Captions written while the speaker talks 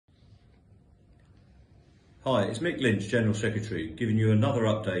Hi, it's Mick Lynch, General Secretary, giving you another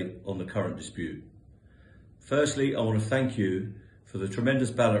update on the current dispute. Firstly, I want to thank you for the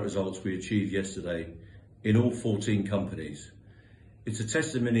tremendous ballot results we achieved yesterday in all 14 companies. It's a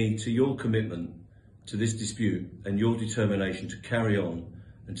testimony to your commitment to this dispute and your determination to carry on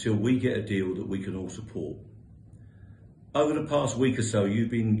until we get a deal that we can all support. Over the past week or so, you've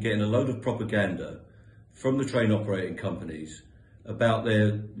been getting a load of propaganda from the train operating companies about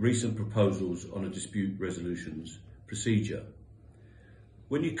their recent proposals on a dispute resolutions procedure.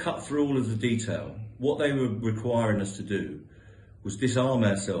 When you cut through all of the detail, what they were requiring us to do was disarm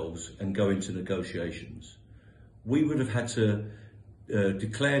ourselves and go into negotiations. We would have had to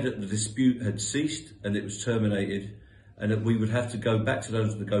declare that the dispute had ceased and it was terminated, and that we would have to go back to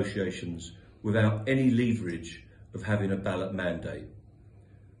those negotiations without any leverage of having a ballot mandate.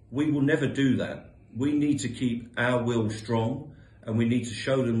 We will never do that. We need to keep our will strong, and we need to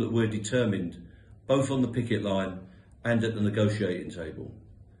show them that we're determined, both on the picket line and at the negotiating table.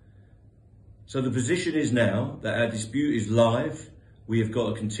 So the position is now that our dispute is live, we have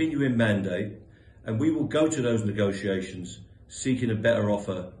got a continuing mandate, and we will go to those negotiations seeking a better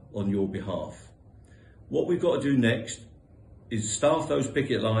offer on your behalf. What we've got to do next is staff those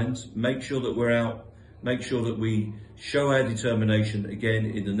picket lines, make sure that we're out, make sure that we show our determination again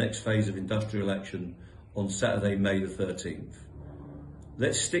in the next phase of industrial action on Saturday, May the 13th.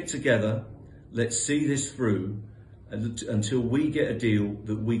 Let's stick together, let's see this through until we get a deal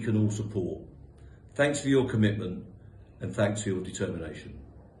that we can all support. Thanks for your commitment and thanks for your determination.